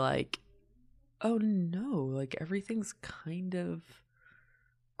able to be like, oh no, like everything's kind of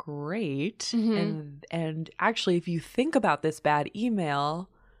great. And actually, if you think about this bad email,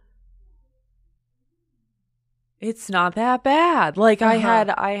 it's not that bad. Like I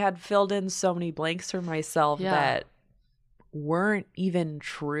had filled in so many blanks for myself that weren't even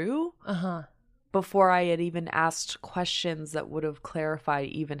true before I had even asked questions that would have clarified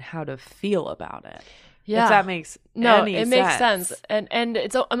even how to feel about it. Yeah. If that makes any sense. Makes sense. And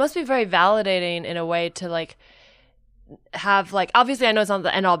it must be very validating in a way to like have like, obviously I know it's not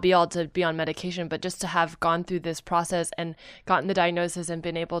the end all be all to be on medication, but just to have gone through this process and gotten the diagnosis and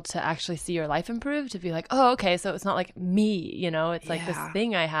been able to actually see your life improve, to be like, oh, okay, so it's not like me, you know, it's like this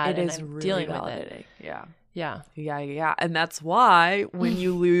thing I had and I'm really dealing with it. Yeah. And that's why when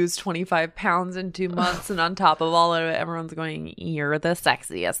you lose 25 pounds in 2 months and on top of all of it, everyone's going, you're the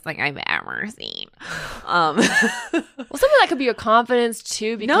sexiest thing I've ever seen. Well, some of that could be your confidence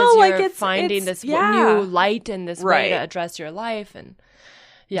too, because you're finding this new light and this way to address your life. And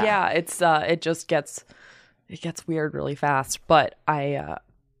it's it gets weird really fast. But I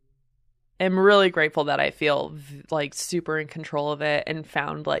am really grateful that I feel like super in control of it and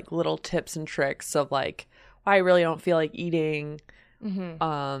found like little tips and tricks of like, I really don't feel like eating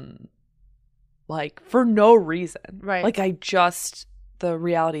like for no reason. Right. Like the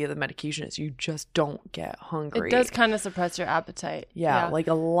reality of the medication is you just don't get hungry. It does kind of suppress your appetite. Yeah, like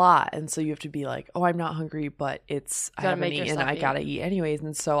a lot. And so you have to be like, oh, I'm not hungry, but I haven't eaten and I gotta eat anyways.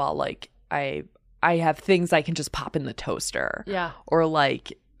 And so I'll like, I have things I can just pop in the toaster. Yeah. Or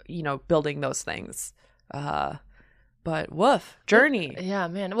like, you know, building those things. But woof, journey. Yeah,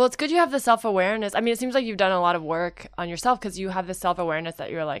 man. Well, it's good you have the self-awareness. I mean, it seems like you've done a lot of work on yourself because you have this self-awareness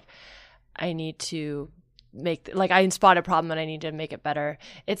that you're like, I need to I spot a problem and I need to make it better.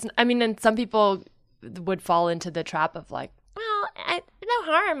 And some people would fall into the trap of like, well, no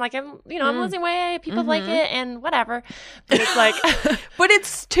harm. Like I'm losing weight. People like it and whatever. But it's like, but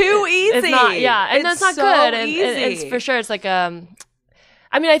it's too easy. It's not, and that's not so good. And it's for sure. It's like, I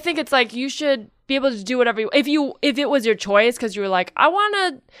think it's like you should be able to do whatever if it was your choice because you were like, I want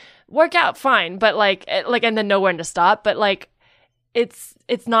to work out, fine, but like and then know when to stop. But like it's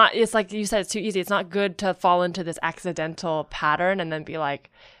not, it's like you said, it's too easy. It's not good to fall into this accidental pattern and then be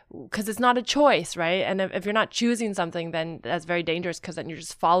like, because it's not a choice, right? And if you're not choosing something, then that's very dangerous because then you're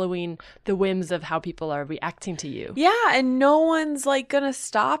just following the whims of how people are reacting to you. Yeah, and no one's like gonna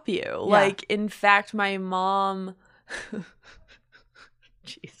stop you. Yeah. Like in fact, my mom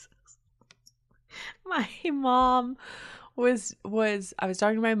Jesus. My mom was I was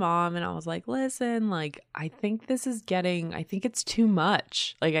talking to my mom and I was like, listen, like I think it's too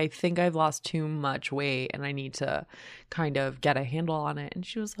much. Like I think I've lost too much weight and I need to kind of get a handle on it. And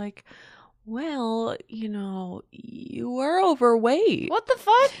she was like, well, you know, you were overweight. What the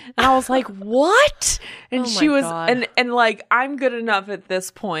fuck? And I was like, what? And she was God. And like I'm good enough at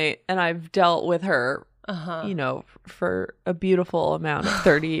this point and I've dealt with her you know, for a beautiful amount of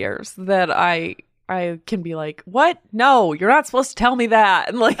 30 years that I can be like, what? No, you're not supposed to tell me that.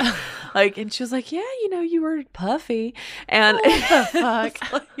 And like, and she was like, yeah, you know, you were puffy. And what the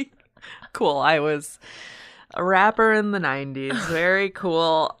fuck? Like, cool. I was a rapper in the 90s. Very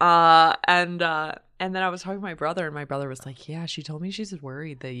cool. And And then I was talking to my brother, and my brother was like, yeah, she told me she's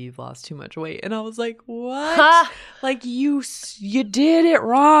worried that you've lost too much weight. And I was like, what? Like, you did it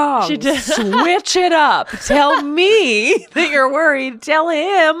wrong. She did. Switch it up. Tell me that you're worried. Tell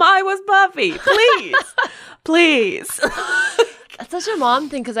him I was puffy. Please. Please. That's such a mom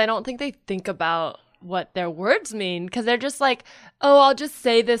thing, because I don't think they think about what their words mean, because they're just like, oh, I'll just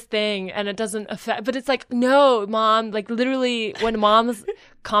say this thing and it doesn't affect. But it's like, no, mom, like literally when moms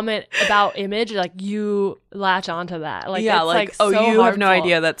comment about image, like you latch onto that. Like, yeah, it's like so you have no harmful.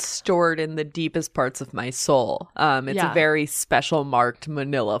 idea that's stored in the deepest parts of my soul. It's Yeah. a very special marked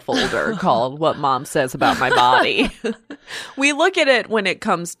manila folder called What Mom Says About My Body. We look at it when it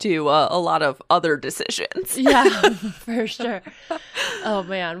comes to a lot of other decisions. Yeah, for sure. Oh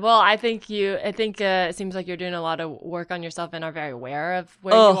man. Well, I think it seems like you're doing a lot of work on yourself and are very aware of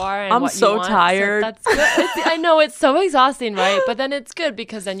where you are and I'm what so you want. tired. So that's good. I know it's so exhausting, right? But then it's good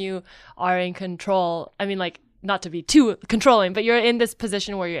because then you are in control. I mean, like, not to be too controlling, but you're in this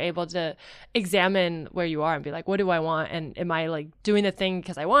position where you're able to examine where you are and be like, what do I want? And am I like doing the thing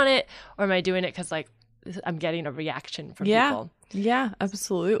because I want it, or am I doing it because like I'm getting a reaction from people? Yeah,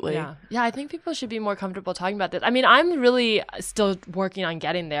 absolutely. Yeah. I think people should be more comfortable talking about this. I mean, I'm really still working on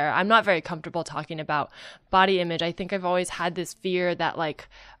getting there. I'm not very comfortable talking about body image. I think I've always had this fear that like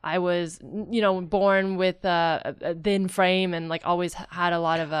I was, born with a thin frame and like always had a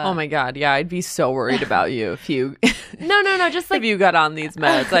lot of Oh my God, yeah, I'd be so worried about you if you No, just like if you got on these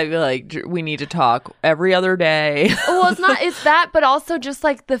meds. I'd be like, we need to talk every other day. well, it's that, but also just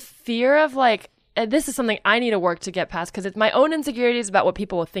like the fear of like, and this is something I need to work to get past, because it's my own insecurities about what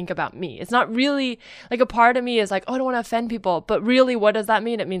people will think about me. It's not really like, a part of me is like, oh, I don't want to offend people. But really, what does that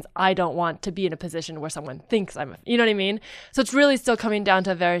mean? It means I don't want to be in a position where someone thinks you know what I mean? So it's really still coming down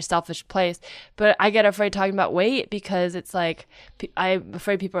to a very selfish place. But I get afraid talking about weight because it's like, I'm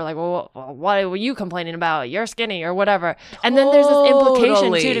afraid people are like, well, what were you complaining about? You're skinny or whatever. And then there's this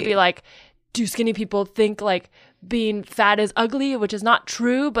implication too, to be like, do skinny people think like being fat is ugly, which is not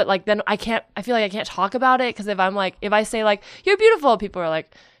true, but like then I feel like I can't talk about it, because if I say like you're beautiful, people are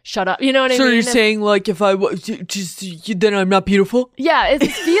like, shut up, you know what I mean? So you're saying like if I then I'm not beautiful? Yeah,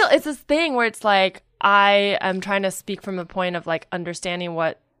 it's this thing where it's like I am trying to speak from a point of like understanding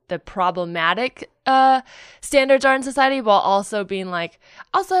what the problematic standards are in society, while also being like,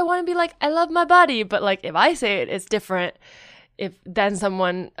 also I want to be like, I love my body, but like if I say it, it's different if then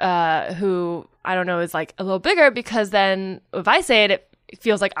someone who I don't know is like a little bigger, because then if I say it, it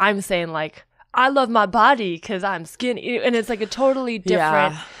feels like I'm saying like I love my body because I'm skinny, and it's like a totally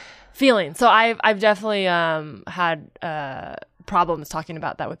different feeling. So I've definitely had problems talking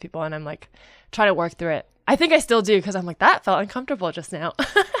about that with people, and I'm like trying to work through it. I think I still do, because I'm like, that felt uncomfortable just now.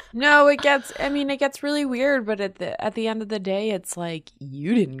 No, it gets really weird, but at the end of the day, it's like,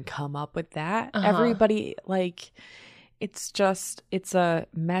 you didn't come up with that. Everybody, like, it's a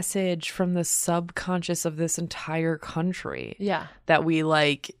message from the subconscious of this entire country. Yeah. That we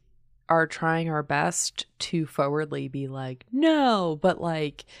like are trying our best to forwardly be like, no, but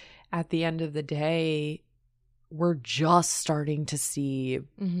like at the end of the day, we're just starting to see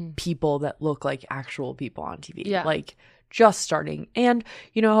people that look like actual people on TV. Yeah. Like, just starting. And,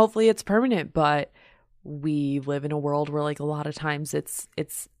 hopefully it's permanent, but we live in a world where like a lot of times it's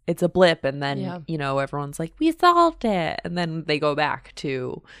a blip, and then everyone's like, we solved it, and then they go back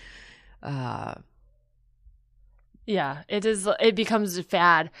to it becomes a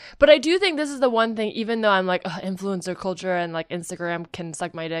fad. But I do think this is the one thing, even though I'm like, influencer culture and like Instagram can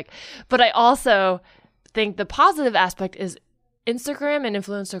suck my dick, but I also think the positive aspect is Instagram and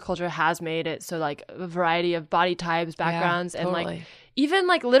influencer culture has made it so like a variety of body types, backgrounds, and like even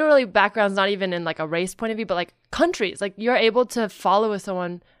like literally backgrounds, not even in like a race point of view, but like countries. Like you're able to follow with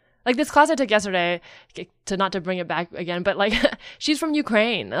someone. Like this class I took yesterday, not to bring it back again, but like she's from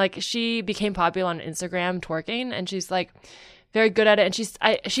Ukraine. Like she became popular on Instagram twerking, and she's like very good at it. And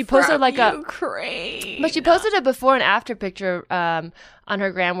she posted like Ukraine. But she posted a before and after picture on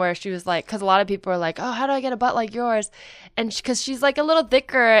her gram, where she was like, because a lot of people are like, oh, how do I get a butt like yours? And because she's like a little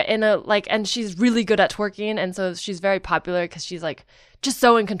thicker and she's really good at twerking, and so she's very popular because she's like just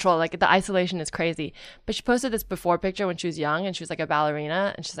so in control. Like the isolation is crazy. But she posted this before picture when she was young, and she was like a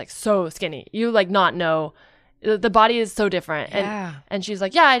ballerina, and she's like so skinny. You like not know. The body is so different. And she's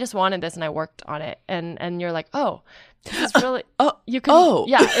like, yeah, I just wanted this and I worked on it. And you're like, oh, this is really, you can,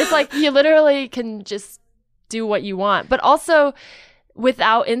 yeah, it's like you literally can just do what you want. But also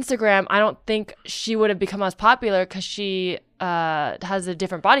without Instagram, I don't think she would have become as popular, because she has a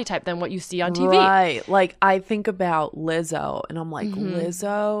different body type than what you see on TV. Right. Like I think about Lizzo, and I'm like,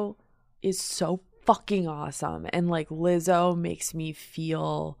 Lizzo is so fucking awesome. And like Lizzo makes me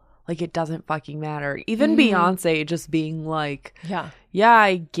feel like it doesn't fucking matter. Even Beyonce just being like, yeah,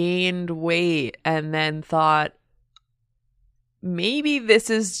 I gained weight and then thought, maybe this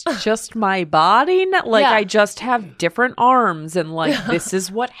is just my body. Like I just have different arms and like this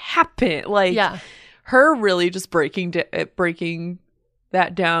is what happened. Like her really just breaking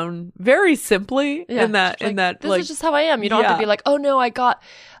that down very simply in that this is just how I am. You don't have to be like, oh no, I got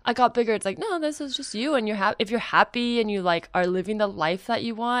bigger. It's like, no, this is just you, and if you're happy and you like are living the life that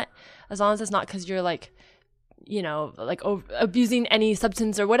you want, as long as it's not because you're like, you know, like abusing any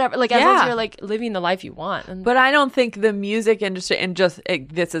substance or whatever, like as long as you're like living the life you want. But I don't think the music industry, and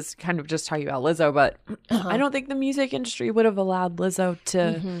this is kind of just talking about Lizzo, but I don't think the music industry would have allowed Lizzo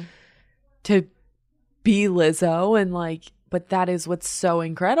to be Lizzo, and like, but that is what's so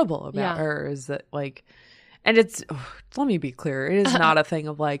incredible about her is that like, and it's, let me be clear, it is not a thing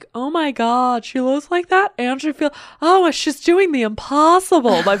of like, oh my God, she looks like that and she's doing the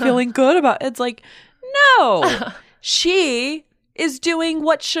impossible by feeling good about it. It's like, no, she is doing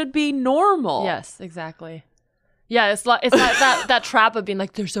what should be normal. Yes, exactly. Yeah, it's like that trap of being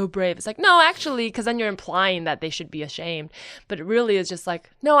like, they're so brave. It's like, no, actually, because then you're implying that they should be ashamed. But it really is just like,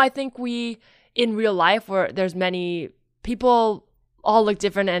 no, I think in real life, where there's many people all look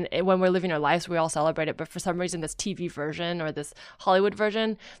different, and when we're living our lives, we all celebrate it. But for some reason, this TV version or this Hollywood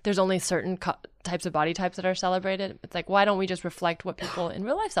version, there's only certain types of body types that are celebrated. It's like, why don't we just reflect what people in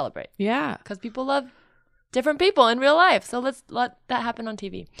real life celebrate? Yeah. Because people love different people in real life. So let's let that happen on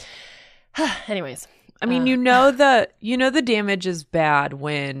TV. Anyways. I mean, you know the damage is bad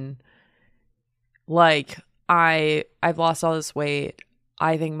when like I've lost all this weight.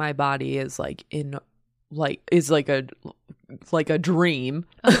 I think my body is like is like a dream.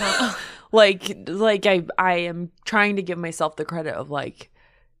 like I am trying to give myself the credit of like,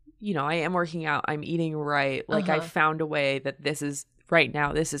 you know, I am working out, I'm eating right. Like I found a way that this is right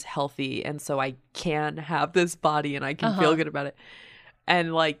now, this is healthy, and so I can have this body and I can feel good about it.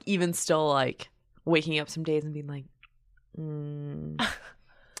 And like even still like waking up some days and being like,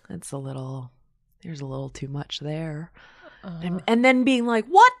 there's a little too much there. And then being like,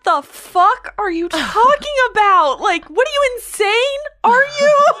 what the fuck are you talking about? Like, what are you, insane? Are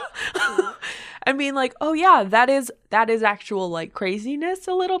you? And being like, oh yeah, that is actual like craziness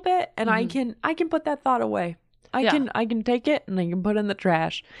a little bit. And I can put that thought away. I can take it and I can put it in the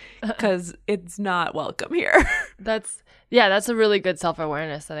trash because it's not welcome here. That's a really good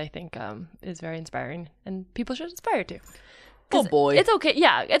self-awareness that I think is very inspiring and people should aspire to. Oh boy. It's okay.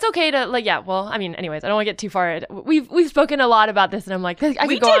 Yeah. It's okay to like, well, I mean, anyways, I don't want to get too far. We've spoken a lot about this and I'm like, I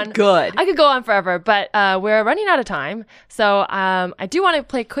could go on forever, but we're running out of time. So I do want to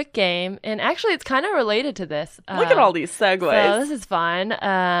play a quick game, and actually it's kind of related to this. Look at all these segues. So this is fun.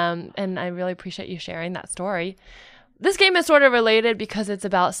 And I really appreciate you sharing that story. This game is sort of related because it's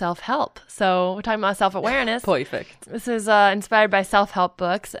about self-help. So we're talking about self-awareness. Perfect. This is inspired by self-help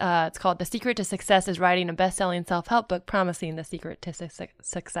books. It's called The Secret to Success is Writing a Best-Selling Self-Help Book Promising the Secret to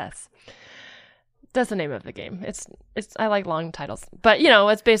Success. That's the name of the game. It's I like long titles. But, you know,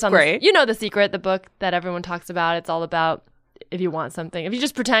 it's based on, The Secret, the book that everyone talks about. It's all about if you want something. If you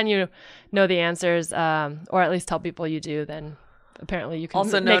just pretend you know the answers, or at least tell people you do, then apparently you can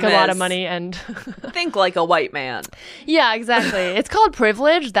also make a lot of money and think like a white man. Yeah, exactly. It's called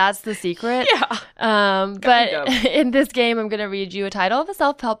privilege. That's the secret. Yeah. But in this game, I'm going to read you a title of a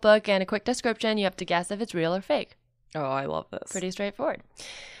self-help book and a quick description. You have to guess if it's real or fake. Oh, I love this. Pretty straightforward.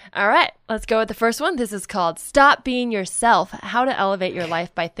 All right, let's go with the first one. This is called Stop Being Yourself, How to Elevate Your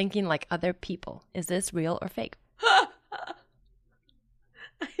Life by Thinking Like Other People. Is this real or fake? I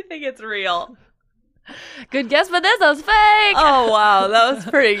think it's real. Good guess, but this was fake. Oh wow, that was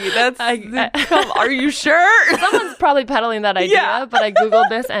pretty. Are you sure? Someone's probably peddling that idea, but I googled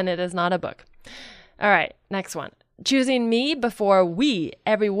this and it is not a book. All right, next one. Choosing me before we.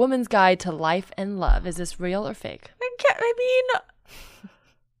 Every woman's guide to life and love. Is this real or fake?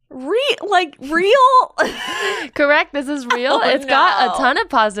 Real? Correct. This is real. It's got a ton of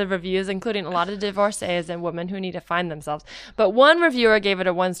positive reviews, including a lot of divorcees and women who need to find themselves. But one reviewer gave it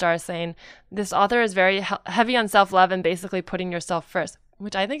a 1 star, saying, this author is very heavy on self-love and basically putting yourself first,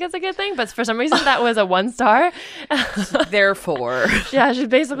 which I think is a good thing. But for some reason, that was a 1 star. Therefore. Yeah, she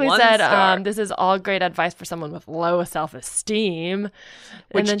basically said, this is all great advice for someone with low self-esteem.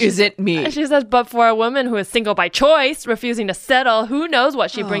 Which isn't me. She says, but for a woman who is single by choice, refusing to settle, who knows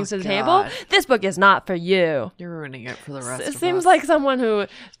what she brings to the table, this book is not for you. You're ruining it for the rest of us. It seems like someone who is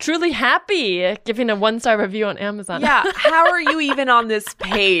truly happy giving a 1 star review on Amazon. Yeah, how are you even on this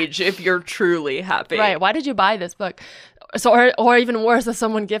page if you're truly happy? Right, why did you buy this book? So, or even worse, if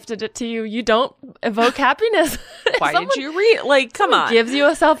someone gifted it to you, you don't evoke happiness Why didn't you read? Like, come on. Gives you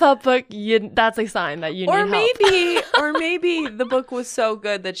a self-help book, that's a sign that you need help. Or maybe the book was so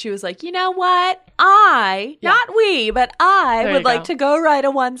good that she was like, you know what? I would like to go write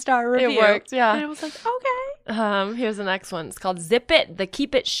a 1-star review. It worked, yeah. And I was like, okay. Here's the next one. It's called Zip It, the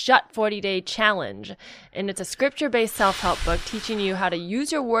Keep It Shut 40-Day Challenge. And it's a scripture-based self-help book teaching you how to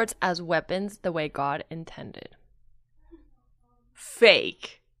use your words as weapons the way God intended.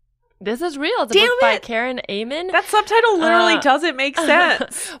 Fake. This is real. It's a book by Karen Amen. That subtitle literally doesn't make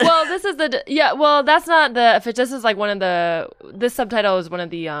sense. Well, this is that's not the, this is like this subtitle is one of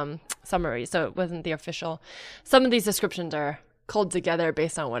the summaries, so it wasn't the official. Some of these descriptions are culled together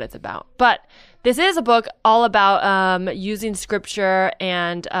based on what it's about. But this is a book all about using scripture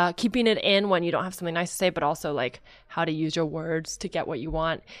and keeping it in when you don't have something nice to say, but also like how to use your words to get what you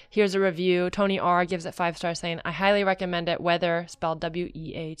want. Here's a review. Tony R gives it 5 stars, saying, I highly recommend it, whether spelled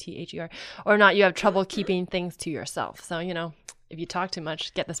WEATHER or not, you have trouble keeping things to yourself. So, if you talk too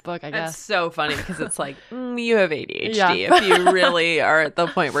much, get this book, I guess. That's so funny because it's like, you have ADHD. Yeah. If you really are at the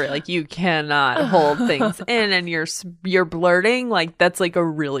point where like you cannot hold things in and you're blurting, like that's like a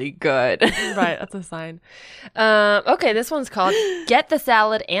really good. Right, that's a sign. Okay, this one's called Get the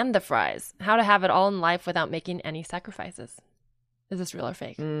Salad and the Fries. How to have it all in life without making any sacrifices. Is this real or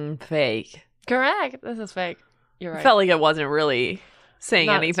fake? Fake. Correct. This is fake. You're right. I felt like it wasn't really saying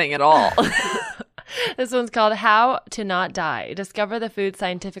anything at all. This one's called How to Not Die. Discover the food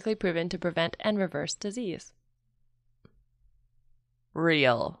scientifically proven to prevent and reverse disease.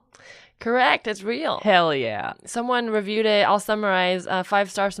 Real. Correct. It's real. Hell yeah. Someone reviewed it. I'll summarize.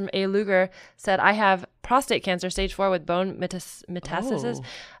 5 stars from A. Luger said, I have prostate cancer, stage 4 with bone metastasis. Oh.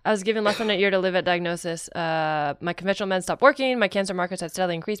 I was given less than a year to live at diagnosis. My conventional meds stopped working. My cancer markers had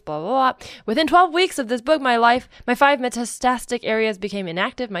steadily increased, blah, blah, blah. Within 12 weeks of this book, my 5 metastatic areas became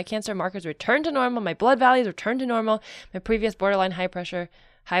inactive. My cancer markers returned to normal. My blood values returned to normal. My previous borderline high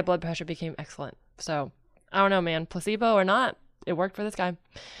blood pressure became excellent. So, I don't know, man. Placebo or not, it worked for this guy.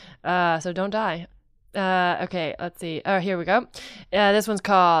 So don't die. Okay, let's see. Oh, here we go. This one's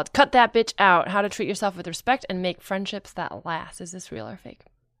called Cut That Bitch Out. How to treat yourself with respect and make friendships that last. Is this real or fake?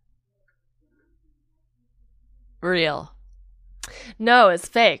 Real. No, it's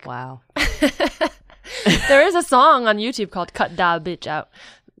fake. Wow. There is a song on YouTube called Cut That Bitch Out,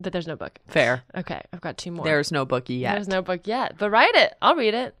 but there's no book. Fair. Okay, I've got 2 more. There's no bookie yet. There's no book yet. But write it. I'll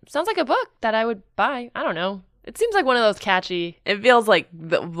read it. Sounds like a book that I would buy. I don't know. It seems like one of those catchy. It feels like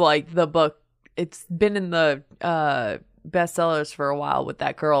the book. It's been in the bestsellers for a while with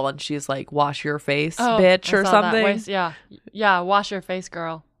that girl, and she's like, "Wash your face, bitch," or something. Yeah. Wash your face,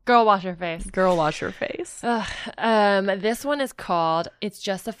 girl. Girl, wash your face. Girl, wash your face. This one is called "It's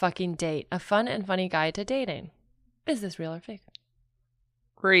Just a Fucking Date: A Fun and Funny Guide to Dating." Is this real or fake?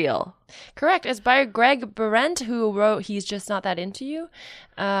 Real. Correct. It's by Greg Berendt, who wrote He's Just Not That Into You.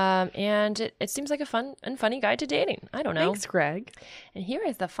 And it seems like a fun and funny guide to dating. I don't know. Thanks, Greg. And here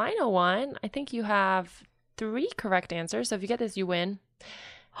is the final one. I think you have 3 correct answers. So if you get this, you win.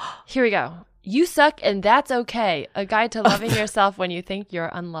 Here we go. You suck and that's okay. A guide to loving yourself when you think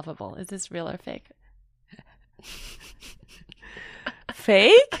you're unlovable. Is this real or fake?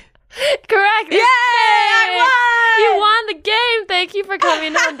 Fake? Correct. Yay! I won! You won the game. Thank you for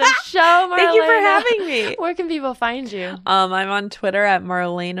coming on the show, Marlena. Thank you for having me. Where can people find you? I'm on Twitter at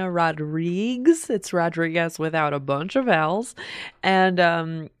Marlena Rodriguez. It's Rodriguez without a bunch of L's. And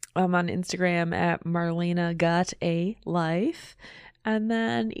I'm on Instagram at Marlena Got a Life. And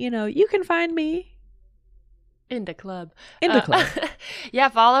then, you can find me in the club. Yeah,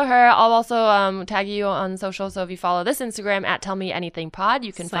 follow her. I'll also tag you on social. So if you follow this Instagram at Tell Me Anything Pod,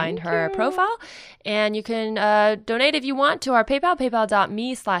 you can find her profile. And you can donate if you want to our PayPal,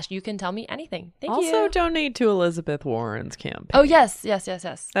 paypal.me/youcantellmeanything. Thank you. Also donate to Elizabeth Warren's campaign. Oh, yes.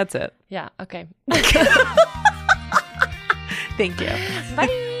 That's it. Yeah, okay. Thank you.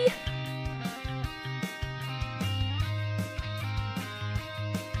 Bye.